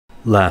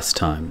Last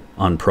time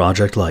on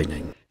Project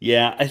Lightning.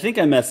 Yeah, I think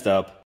I messed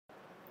up.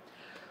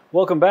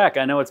 Welcome back.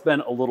 I know it's been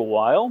a little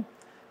while.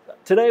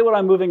 Today what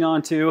I'm moving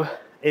on to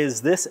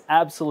is this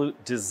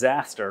absolute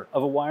disaster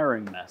of a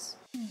wiring mess.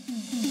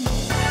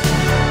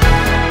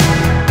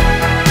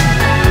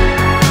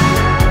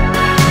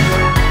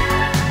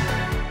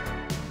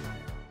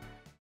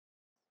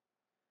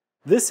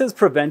 This has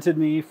prevented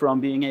me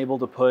from being able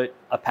to put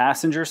a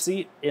passenger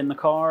seat in the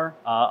car,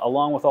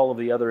 along with all of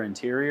the other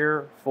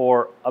interior,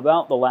 for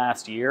about the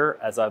last year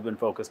as I've been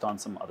focused on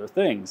some other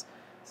things.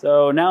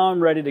 So now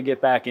I'm ready to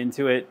get back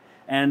into it.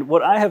 And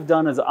what I have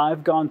done is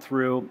I've gone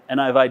through and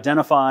I've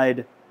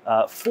identified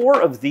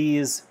 4 of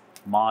these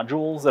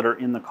modules that are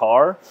in the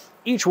car.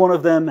 Each one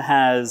of them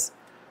has,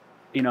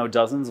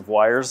 dozens of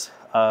wires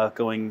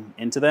going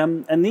into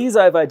them. And these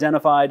I've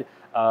identified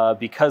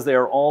because they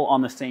are all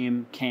on the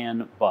same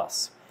CAN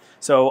bus.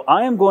 So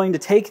I am going to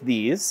take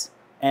these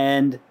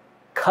and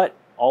cut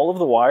all of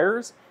the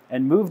wires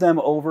and move them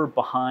over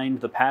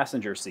behind the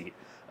passenger seat.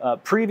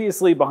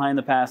 Previously behind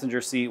the passenger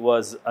seat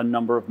was a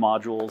number of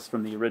modules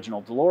from the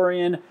original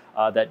DeLorean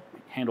that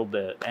handled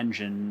the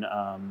engine,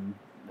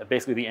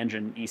 basically the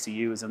engine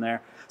ECUs in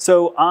there.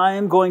 So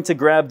I'm going to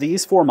grab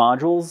these 4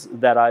 modules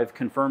that I've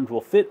confirmed will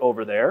fit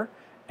over there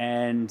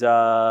and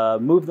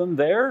move them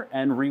there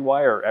and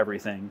rewire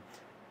everything.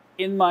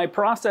 In my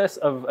process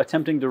of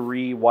attempting to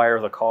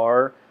rewire the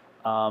car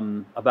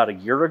about a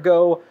year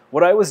ago,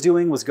 what I was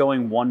doing was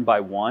going one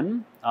by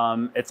one.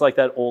 It's like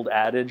that old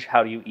adage,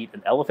 how do you eat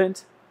an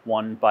elephant?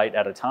 One bite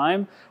at a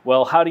time.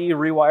 Well, how do you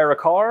rewire a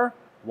car?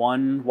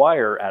 One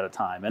wire at a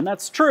time. And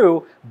that's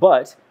true,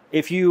 but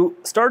if you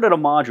start at a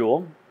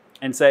module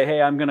and say,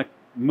 hey, I'm going to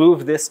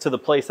move this to the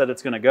place that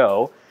it's going to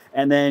go,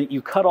 and then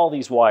you cut all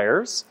these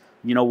wires,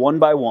 one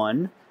by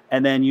one,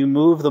 and then you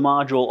move the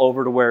module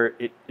over to where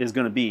it is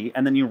going to be,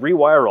 and then you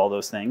rewire all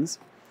those things,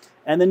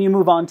 and then you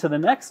move on to the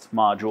next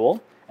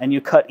module, and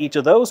you cut each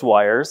of those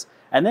wires,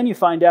 and then you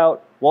find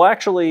out, well,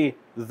 actually,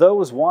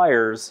 those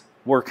wires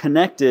were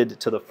connected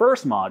to the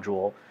first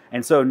module,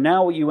 and so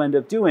now what you end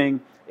up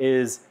doing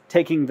is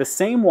taking the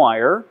same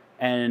wire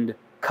and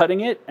cutting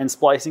it and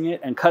splicing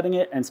it and cutting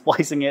it and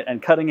splicing it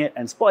and cutting it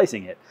and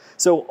splicing it.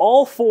 So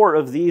all 4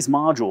 of these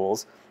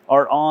modules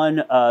are on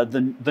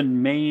the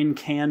main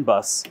CAN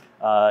bus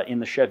in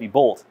the Chevy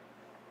Bolt.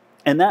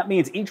 And that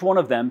means each one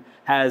of them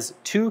has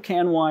 2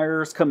 CAN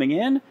wires coming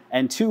in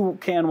and 2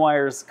 CAN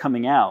wires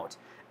coming out.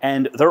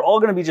 And they're all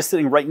going to be just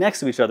sitting right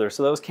next to each other.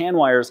 So those CAN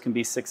wires can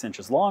be 6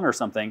 inches long or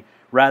something,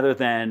 rather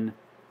than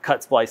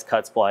cut,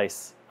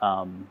 splice,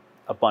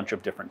 a bunch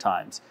of different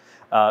times.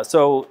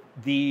 So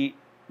the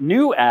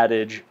new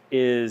adage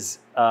is,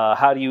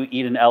 how do you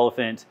eat an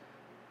elephant?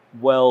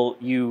 Well,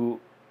 you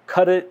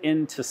cut it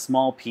into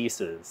small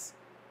pieces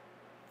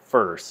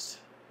first,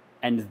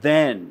 and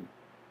then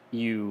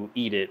you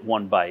eat it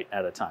one bite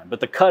at a time. But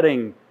the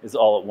cutting is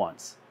all at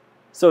once.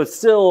 So it's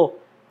still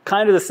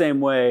kind of the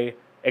same way,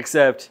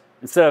 except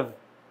instead of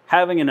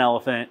having an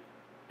elephant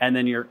and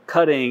then you're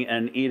cutting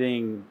and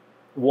eating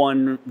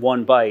one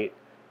bite,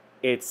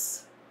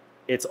 it's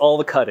all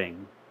the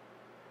cutting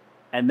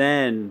and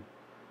then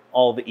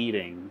all the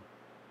eating,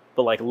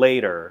 but like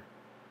later,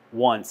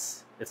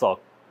 once it's all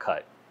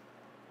cut.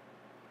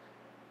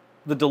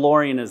 The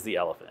DeLorean is the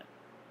elephant.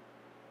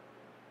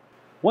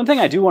 One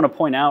thing I do want to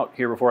point out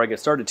here before I get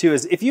started too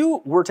is if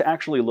you were to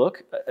actually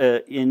look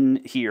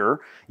in here,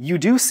 you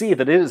do see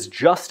that it is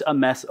just a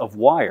mess of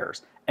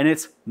wires, and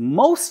it's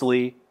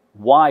mostly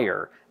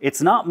wire.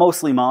 It's not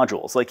mostly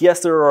modules. Like, yes,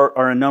 there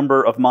are a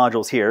number of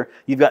modules here.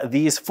 You've got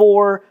these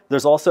 4.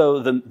 There's also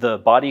the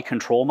body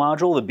control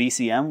module, the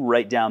BCM,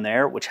 right down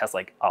there, which has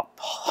like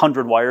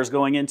 100 wires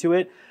going into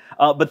it.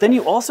 But then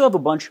you also have a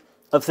bunch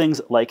of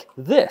things like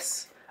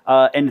this.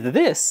 And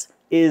this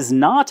is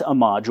not a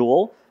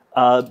module.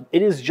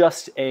 It is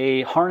just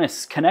a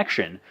harness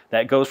connection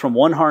that goes from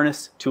one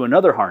harness to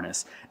another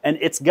harness. And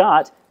it's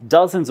got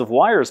dozens of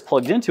wires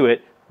plugged into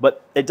it,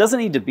 but it doesn't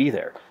need to be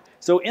there.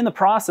 So in the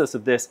process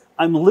of this,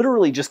 I'm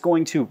literally just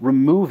going to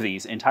remove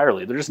these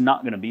entirely. They're just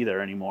not going to be there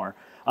anymore.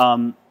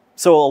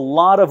 So a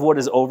lot of what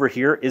is over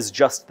here is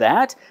just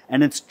that,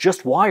 and it's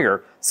just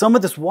wire. Some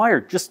of this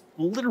wire just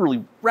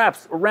literally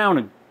wraps around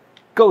and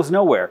goes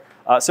nowhere.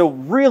 So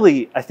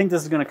really, I think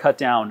this is going to cut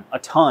down a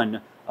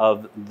ton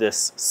of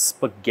this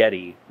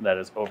spaghetti that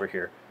is over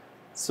here.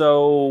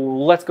 So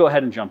let's go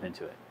ahead and jump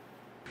into it.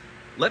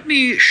 Let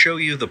me show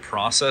you the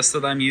process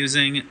that I'm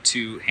using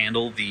to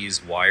handle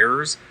these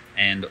wires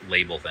and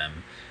label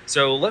them.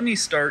 So let me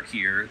start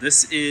here.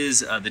 This is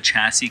the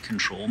chassis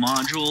control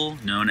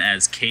module known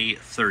as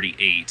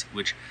K38,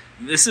 which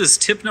this is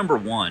tip number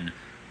 1.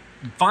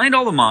 Find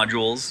all the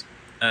modules,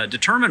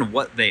 determine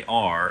what they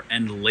are,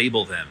 and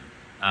label them.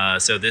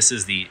 So this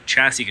is the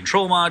chassis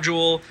control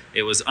module.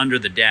 It was under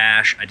the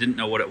dash. I didn't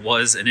know what it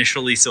was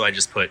initially, so I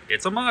just put,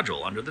 it's a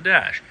module under the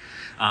dash.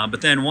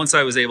 But then once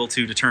I was able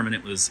to determine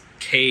it was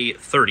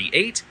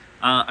K38,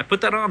 I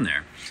put that on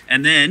there.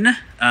 And then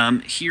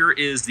here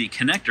is the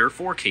connector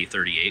for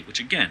K38, which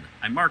again,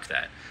 I mark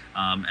that.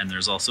 and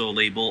there's also a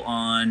label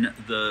on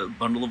the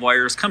bundle of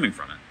wires coming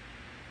from it.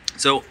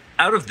 So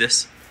out of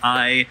this,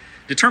 I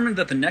determined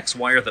that the next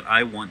wire that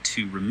I want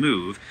to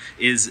remove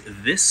is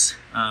this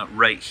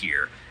right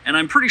here. And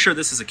I'm pretty sure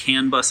this is a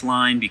CAN bus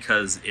line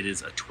because it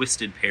is a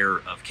twisted pair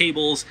of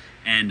cables,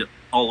 and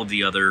all of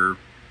the other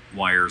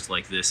wires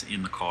like this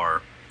in the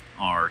car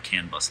are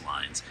CAN bus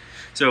lines.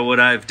 So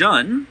what I've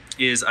done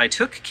is I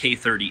took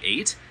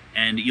K38,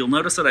 and you'll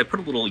notice that I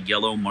put a little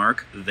yellow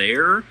mark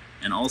there,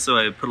 and also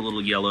I put a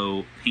little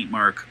yellow paint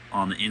mark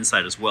on the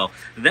inside as well.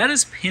 That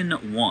is pin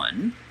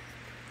 1.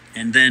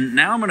 And then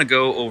now I'm going to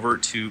go over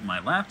to my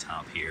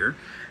laptop here,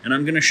 and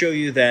I'm going to show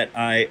you that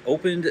I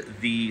opened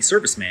the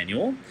service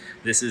manual.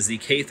 This is the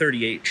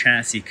K38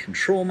 chassis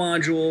control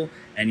module,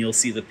 and you'll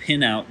see the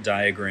pin out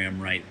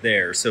diagram right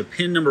there. So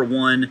pin number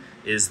 1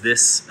 is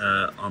this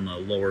on the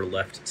lower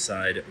left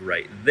side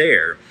right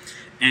there.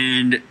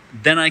 And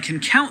then I can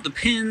count the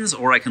pins,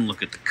 or I can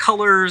look at the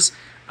colors.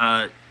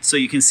 So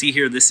you can see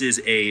here, this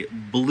is a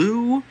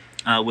blue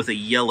with a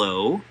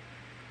yellow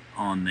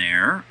on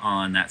there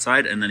on that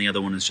side, and then the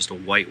other one is just a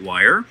white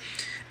wire.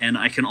 And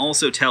I can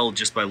also tell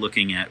just by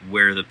looking at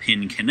where the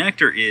pin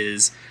connector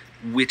is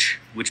which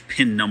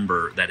pin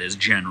number that is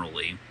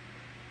generally,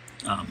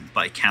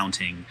 by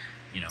counting,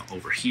 you know,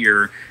 over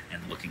here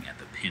and looking at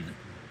the pin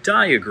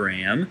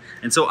diagram.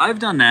 And so I've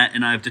done that,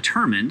 and I've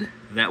determined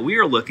that we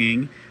are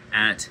looking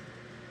at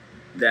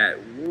that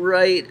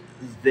right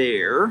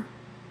there,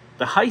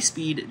 the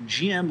high-speed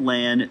GM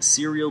LAN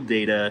serial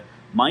data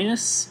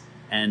minus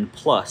and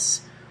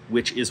plus,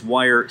 which is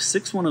wire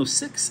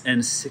 6106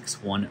 and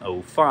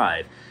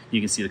 6105. You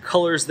can see the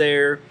colors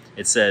there.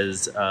 It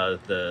says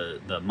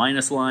the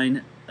minus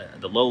line,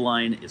 the low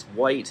line is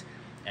white,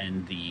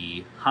 and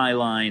the high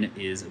line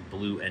is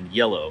blue and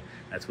yellow.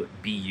 That's what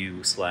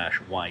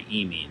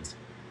BU/YE means.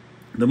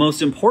 The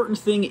most important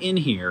thing in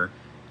here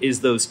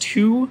is those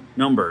two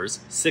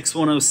numbers,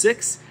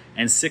 6106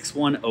 and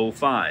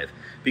 6105,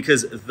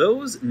 because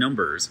those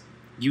numbers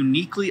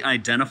uniquely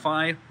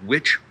identify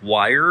which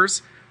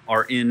wires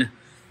are in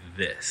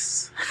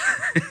this.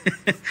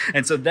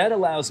 And so that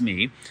allows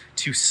me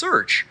to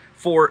search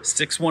for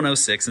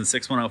 6106 and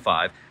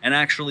 6105 and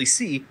actually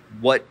see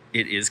what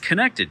it is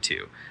connected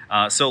to.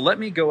 So let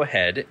me go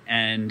ahead,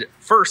 and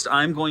first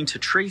I'm going to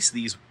trace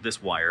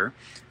this wire,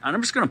 and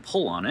I'm just going to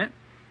pull on it,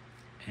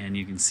 and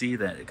you can see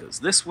that it goes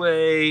this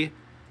way,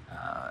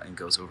 and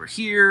goes over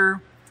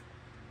here,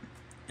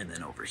 and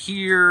then over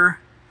here.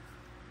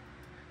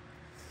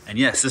 And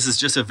yes, this is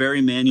just a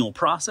very manual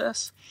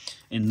process.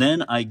 And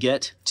then I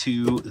get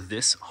to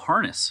this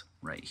harness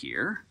right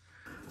here.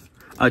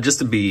 Just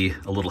to be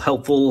a little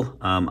helpful,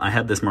 I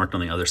had this marked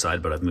on the other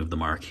side, but I've moved the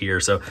mark here.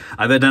 So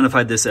I've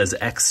identified this as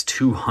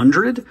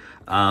X200,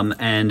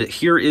 and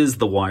here is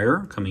the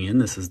wire coming in.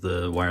 This is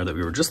the wire that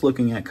we were just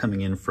looking at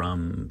coming in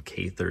from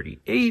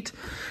K38.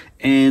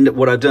 And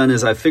what I've done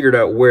is I've figured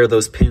out where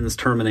those pins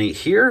terminate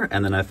here,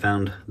 and then I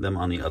found them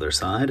on the other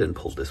side and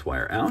pulled this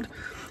wire out.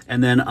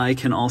 And then I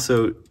can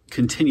also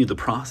continue the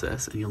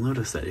process, and you'll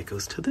notice that it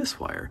goes to this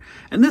wire.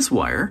 And this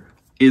wire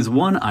is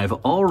one I've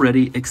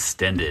already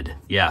extended.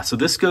 Yeah, so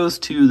this goes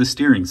to the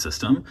steering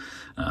system,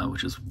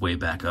 which is way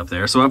back up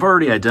there. So I've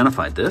already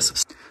identified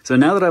this. So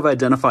now that I've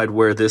identified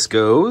where this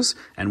goes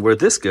and where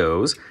this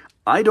goes,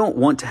 I don't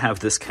want to have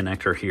this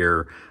connector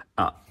here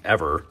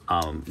ever.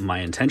 My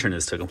intention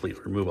is to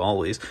completely remove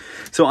all these.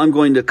 So I'm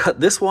going to cut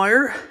this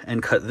wire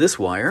and cut this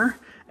wire,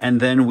 and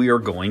then we are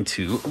going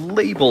to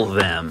label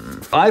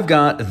them. I've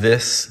got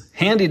this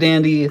handy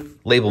dandy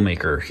label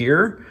maker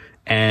here,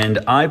 and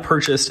I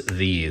purchased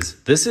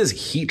these. This is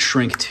heat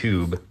shrink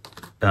tube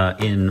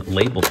in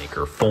label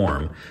maker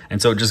form.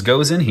 And so it just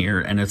goes in here,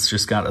 and it's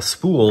just got a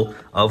spool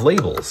of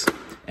labels,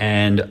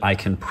 and I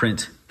can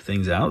print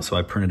things out. So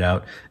I printed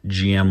out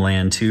GM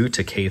LAN 2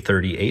 to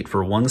K38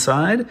 for one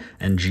side,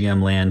 and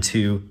GM LAN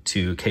 2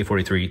 to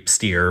K43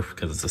 steer,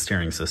 because it's a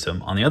steering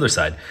system, on the other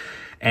side.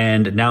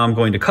 And now I'm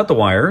going to cut the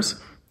wires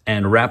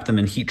and wrap them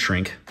in heat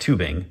shrink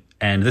tubing.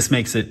 And this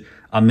makes it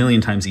a million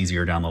times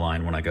easier down the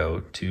line when I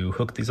go to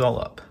hook these all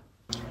up.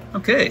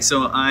 Okay,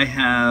 so I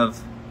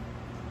have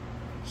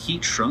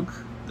heat shrunk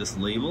this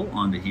label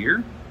onto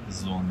here. This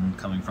is the one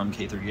coming from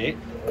K38.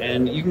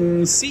 And you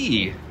can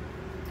see,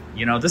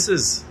 you know, this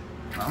is,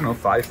 I don't know,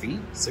 5 feet,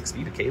 6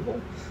 feet of cable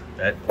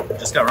that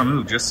just got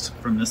removed just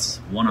from this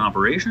one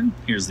operation.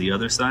 Here's the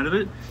other side of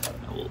it.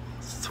 I will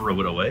throw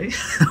it away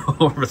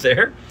over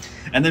there,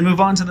 and then move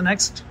on to the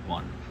next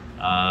one.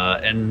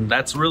 And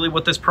that's really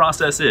what this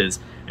process is.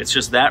 It's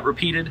just that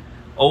repeated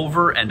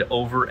over and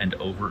over and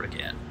over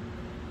again.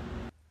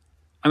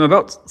 I'm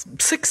about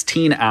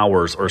 16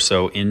 hours or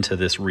so into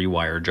this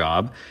rewire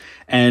job,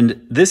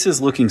 and this is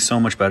looking so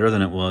much better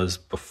than it was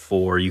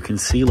before. You can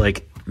see,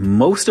 like,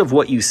 most of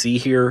what you see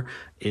here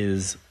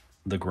is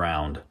the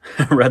ground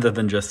rather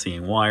than just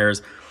seeing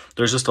wires.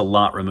 There's just a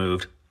lot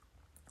removed.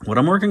 What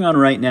I'm working on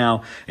right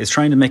now is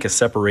trying to make a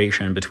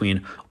separation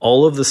between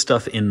all of the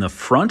stuff in the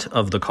front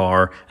of the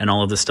car and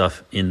all of the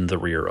stuff in the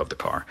rear of the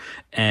car.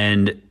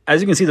 And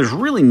as you can see, there's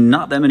really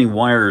not that many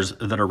wires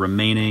that are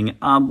remaining,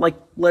 like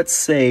let's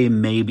say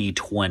maybe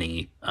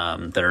 20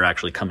 that are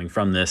actually coming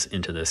from this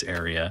into this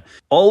area.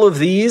 All of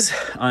these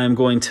I'm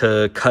going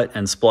to cut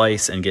and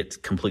splice and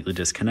get completely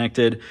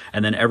disconnected.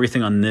 And then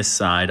everything on this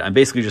side, I'm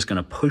basically just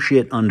going to push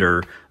it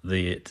under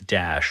the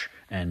dash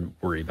and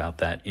worry about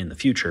that in the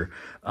future.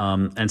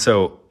 And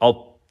so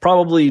I'll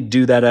probably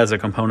do that as a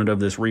component of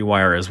this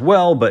rewire as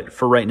well, but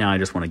for right now, I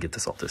just want to get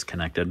this all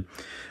disconnected.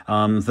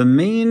 The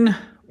main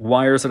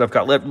wires that I've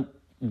got left,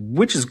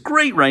 which is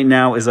great right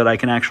now, is that I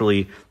can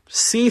actually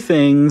see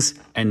things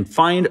and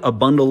find a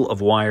bundle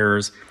of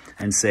wires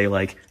and say,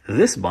 like,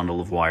 this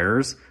bundle of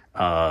wires,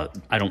 I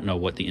don't know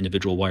what the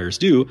individual wires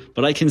do,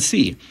 but I can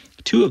see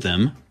 2 of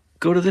them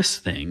go to this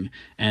thing,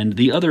 and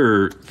the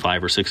other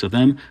 5 or 6 of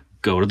them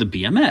go to the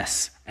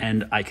BMS,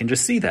 and I can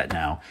just see that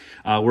now,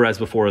 whereas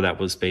before that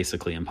was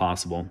basically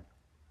impossible.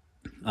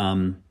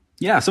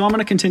 Yeah, so I'm going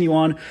to continue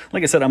on.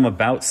 Like I said, I'm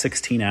about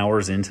 16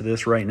 hours into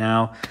this right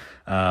now.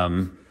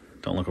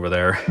 Don't look over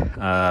there.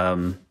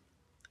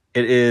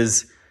 It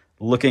is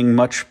looking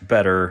much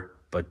better,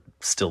 but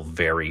still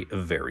very,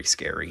 very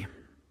scary.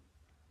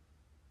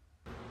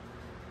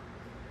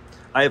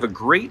 I have a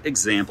great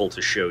example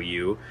to show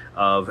you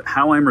of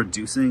how I'm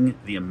reducing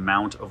the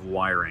amount of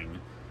wiring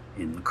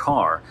in the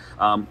car.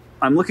 I'm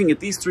looking at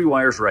these 3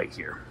 wires right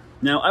here.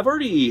 Now, I've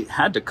already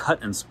had to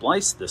cut and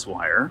splice this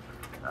wire.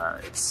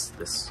 It's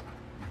this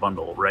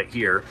bundle right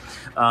here,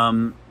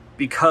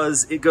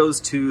 because it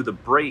goes to the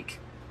brake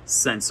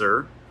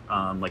sensor,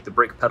 like the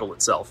brake pedal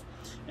itself,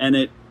 and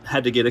it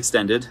had to get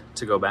extended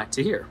to go back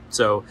to here.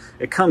 So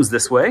it comes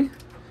this way,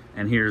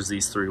 and here's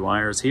these 3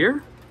 wires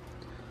here,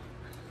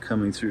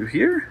 coming through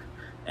here,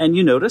 and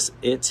you notice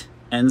it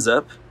ends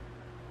up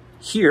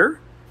here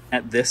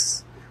at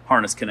this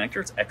harness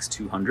connector. It's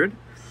X200.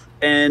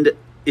 And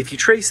if you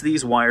trace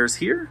these wires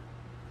here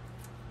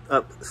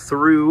up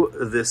through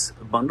this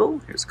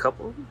bundle, here's a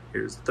couple of them,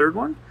 here's the 3rd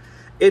one,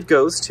 it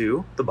goes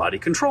to the body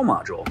control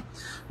module,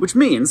 which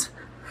means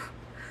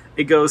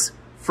it goes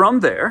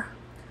from there,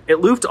 it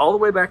looped all the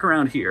way back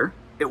around here,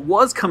 it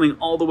was coming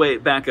all the way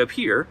back up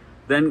here,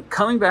 then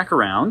coming back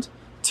around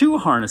to a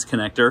harness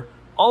connector,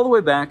 all the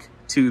way back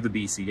to the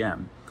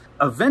BCM.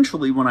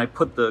 Eventually, when I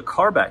put the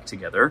car back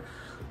together,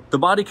 the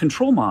body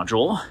control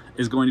module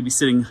is going to be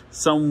sitting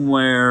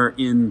somewhere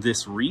in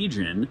this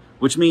region,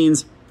 which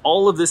means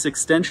all of this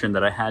extension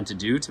that I had to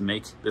do to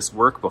make this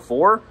work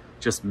before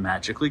just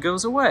magically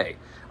goes away.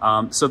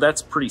 So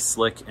that's pretty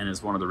slick and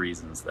is one of the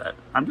reasons that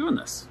I'm doing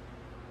this.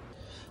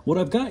 What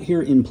I've got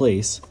here in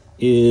place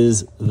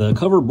is the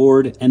cover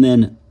board, and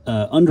then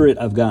under it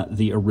I've got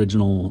the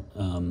original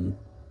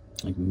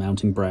like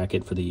mounting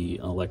bracket for the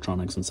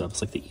electronics and stuff.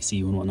 It's like the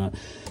ECU and whatnot.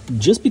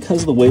 Just because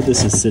of the way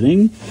this is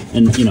sitting,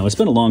 and you know, it's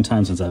been a long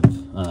time since I've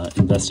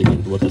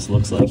investigated what this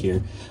looks like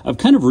here. I've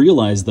kind of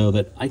realized though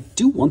that I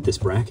do want this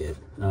bracket,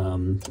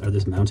 or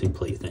this mounting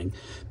plate thing,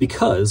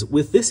 because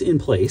with this in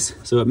place,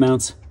 so it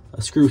mounts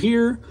a screw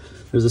here,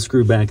 there's a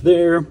screw back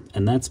there,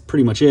 and that's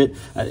pretty much it.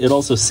 It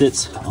also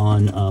sits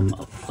on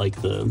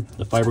like the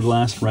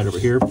fiberglass right over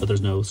here, but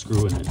there's no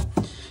screw in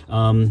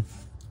it.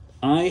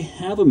 I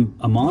have a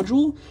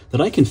module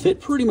that I can fit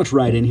pretty much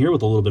right in here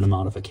with a little bit of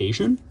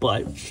modification,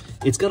 but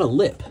it's got a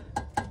lip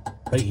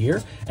right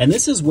here, and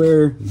this is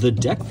where the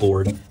deck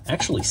board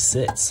actually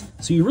sits.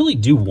 So you really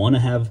do want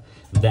to have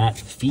that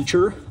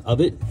feature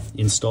of it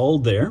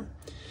installed there.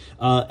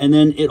 And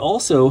then it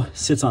also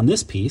sits on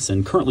this piece,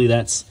 and currently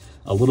that's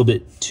a little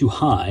bit too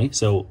high,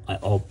 so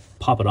I'll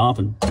pop it off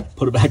and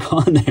put it back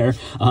on there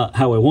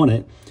how I want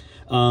it.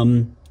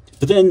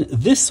 But then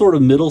this sort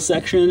of middle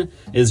section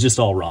is just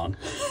all wrong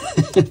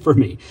for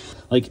me.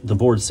 Like the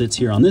board sits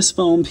here on this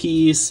foam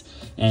piece,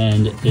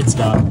 and it's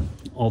got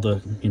all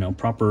the, you know,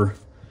 proper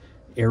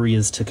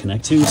areas to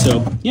connect to.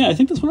 So yeah, I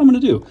think that's what I'm gonna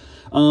do.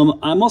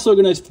 I'm also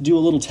gonna do a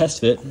little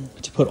test fit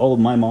to put all of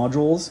my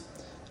modules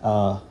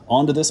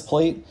onto this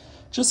plate,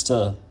 just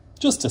to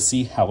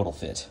see how it'll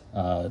fit,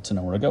 to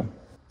know where to go.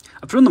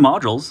 I've thrown the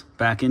modules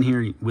back in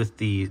here with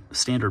the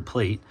standard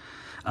plate,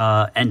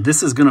 and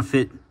this is gonna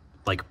fit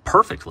like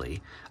perfectly.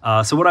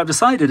 So what I've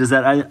decided is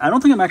that I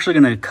don't think I'm actually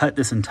going to cut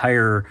this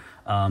entire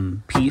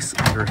piece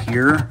under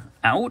here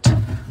out,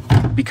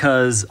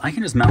 because I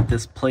can just mount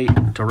this plate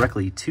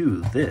directly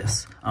to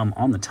this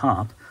on the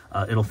top.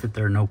 It'll fit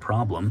there no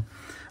problem.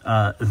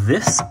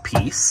 This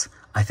piece,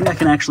 I think I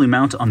can actually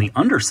mount on the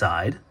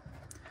underside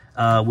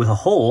with a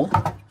hole.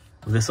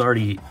 This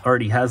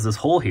already has this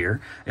hole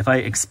here. If I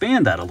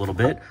expand that a little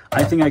bit,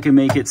 I think I can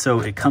make it so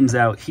it comes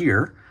out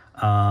here.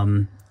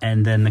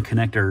 And then the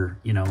connector,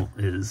 you know,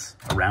 is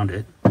around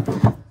it.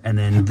 And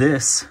then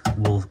this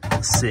will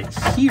sit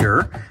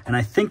here, and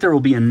I think there will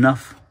be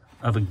enough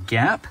of a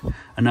gap,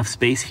 enough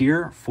space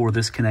here for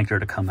this connector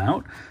to come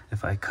out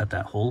if I cut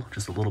that hole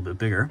just a little bit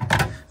bigger.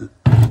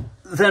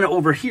 then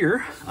over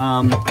here,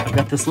 I've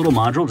got this little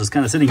module just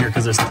kind of sitting here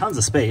because there's tons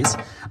of space.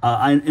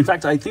 In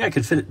fact, I think I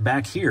could fit it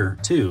back here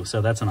too,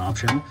 so that's an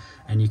option.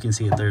 And you can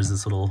see that there's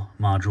this little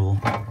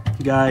module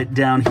guy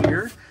down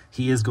here.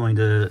 He is going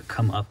to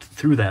come up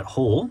through that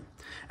hole.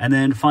 And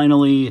then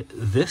finally,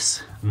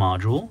 this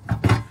module,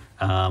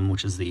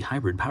 which is the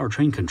hybrid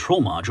powertrain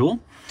control module.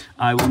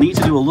 I will need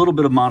to do a little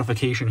bit of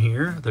modification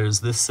here.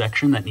 There's this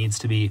section that needs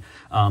to be,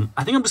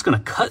 I think I'm just gonna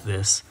cut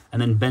this and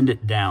then bend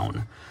it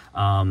down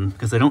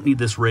because I don't need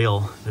this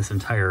rail this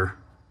entire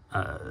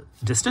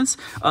distance.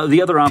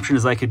 The other option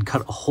is I could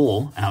cut a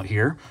hole out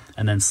here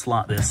and then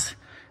slot this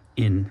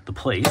in the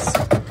place.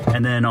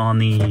 And then on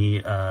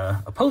the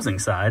opposing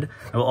side,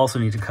 I will also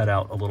need to cut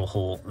out a little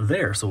hole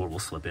there so it will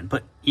slip in.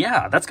 But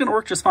yeah, that's gonna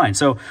work just fine.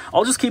 So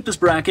I'll just keep this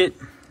bracket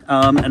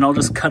and I'll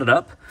just cut it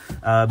up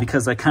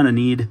because I kind of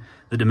need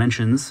the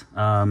dimensions,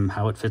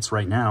 how it fits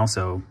right now.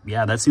 So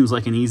yeah, that seems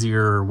like an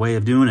easier way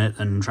of doing it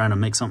than trying to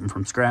make something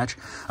from scratch.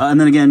 And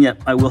then again, yeah,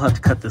 I will have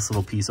to cut this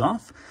little piece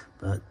off,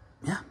 but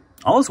yeah,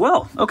 all is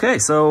well. Okay,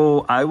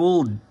 so I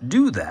will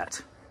do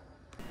that.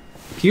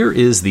 Here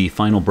is the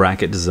final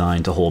bracket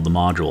design to hold the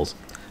modules.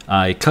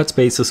 I cut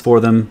spaces for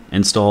them,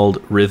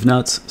 installed riv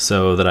nuts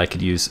so that I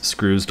could use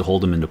screws to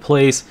hold them into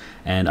place,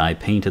 and I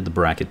painted the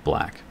bracket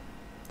black.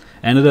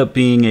 Ended up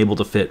being able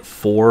to fit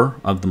 4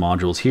 of the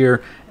modules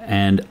here,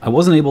 and I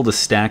wasn't able to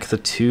stack the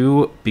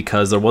 2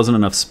 because there wasn't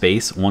enough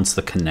space once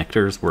the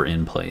connectors were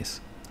in place.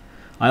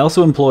 I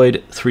also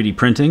employed 3D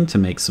printing to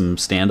make some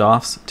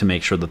standoffs to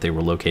make sure that they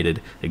were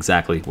located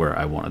exactly where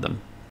I wanted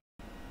them.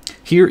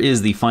 Here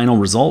is the final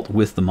result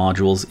with the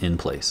modules in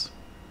place.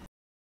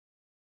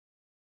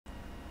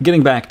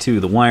 Getting back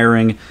to the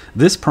wiring,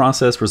 this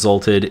process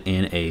resulted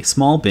in a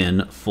small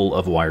bin full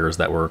of wires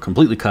that were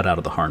completely cut out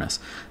of the harness.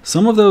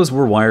 Some of those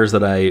were wires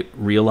that I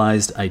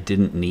realized I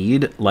didn't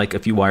need, like a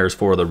few wires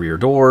for the rear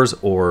doors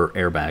or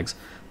airbags,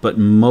 but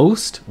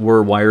most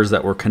were wires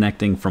that were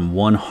connecting from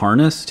one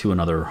harness to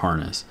another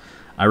harness.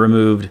 I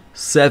removed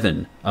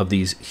 7 of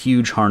these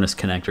huge harness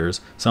connectors,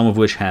 some of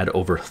which had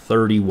over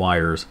 30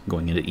 wires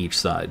going into each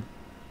side.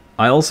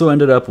 I also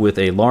ended up with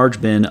a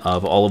large bin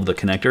of all of the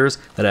connectors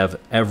that have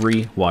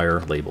every wire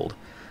labeled.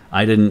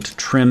 I didn't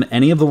trim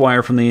any of the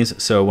wire from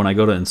these, so when I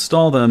go to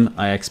install them,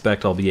 I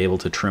expect I'll be able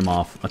to trim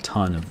off a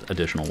ton of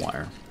additional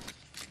wire.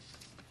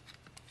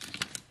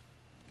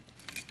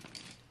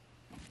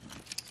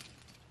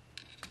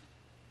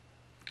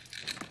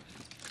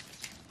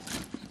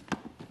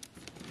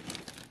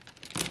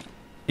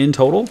 In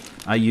total,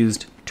 I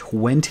used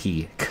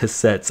 20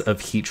 cassettes of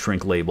heat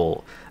shrink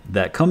label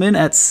that come in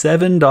at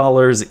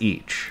 $7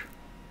 each.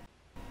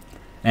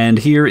 And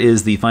here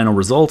is the final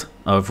result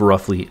of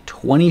roughly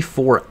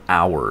 24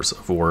 hours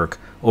of work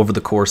over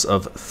the course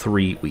of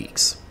 3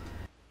 weeks.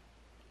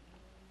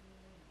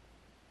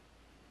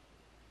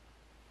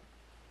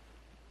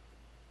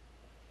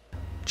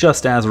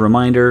 Just as a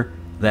reminder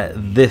that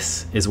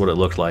this is what it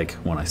looked like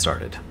when I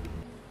started.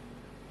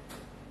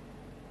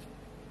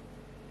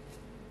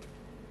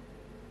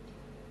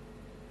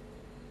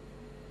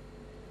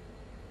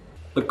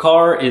 The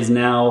car is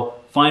now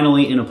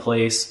finally in a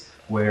place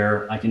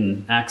where I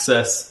can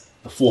access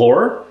the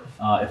floor.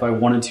 If I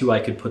wanted to, I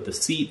could put the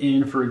seat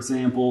in, for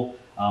example.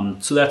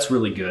 So that's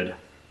really good.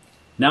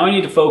 Now I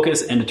need to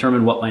focus and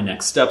determine what my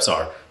next steps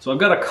are. So I've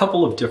got a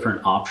couple of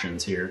different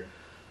options here.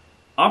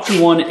 Option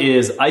 1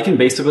 is I can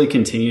basically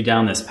continue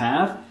down this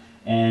path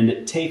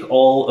and take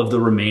all of the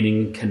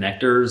remaining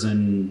connectors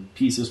and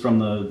pieces from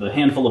the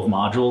handful of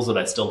modules that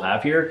I still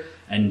have here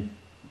and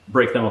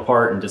break them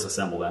apart and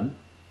disassemble them.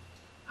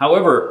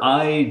 However,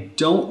 I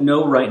don't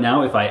know right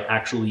now if I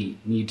actually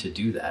need to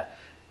do that.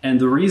 And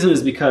the reason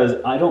is because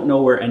I don't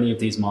know where any of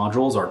these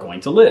modules are going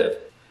to live.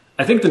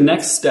 I think the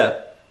next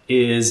step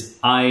is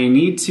I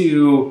need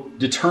to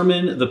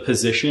determine the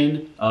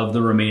position of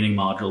the remaining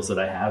modules that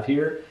I have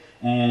here.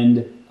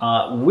 And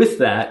with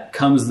that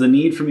comes the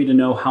need for me to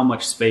know how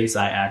much space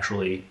I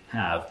actually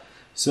have.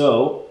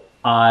 So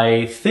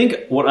I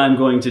think what I'm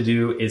going to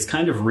do is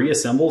kind of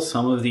reassemble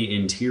some of the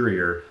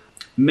interior,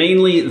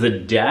 mainly the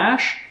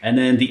dash and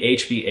then the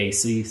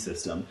HVAC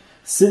system.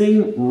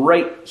 Sitting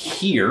right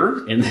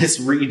here in this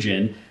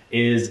region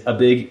is a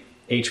big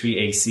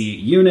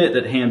HVAC unit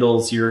that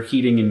handles your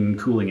heating and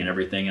cooling and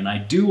everything. And I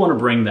do want to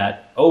bring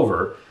that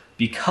over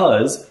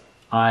because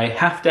I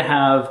have to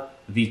have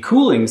the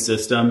cooling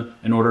system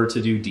in order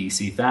to do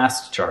DC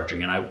fast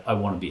charging, and I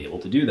want to be able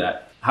to do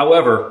that.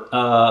 However,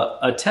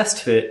 a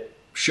test fit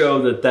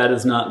showed that that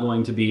is not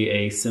going to be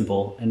a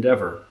simple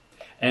endeavor.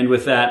 And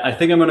with that, I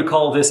think I'm going to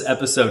call this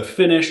episode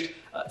finished.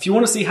 If you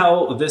want to see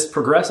how this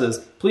progresses,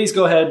 please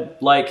go ahead,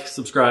 like,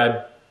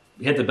 subscribe,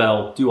 hit the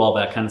bell, do all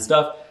that kind of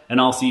stuff, and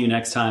I'll see you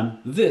next time.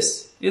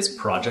 This is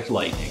Project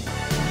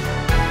Lightning.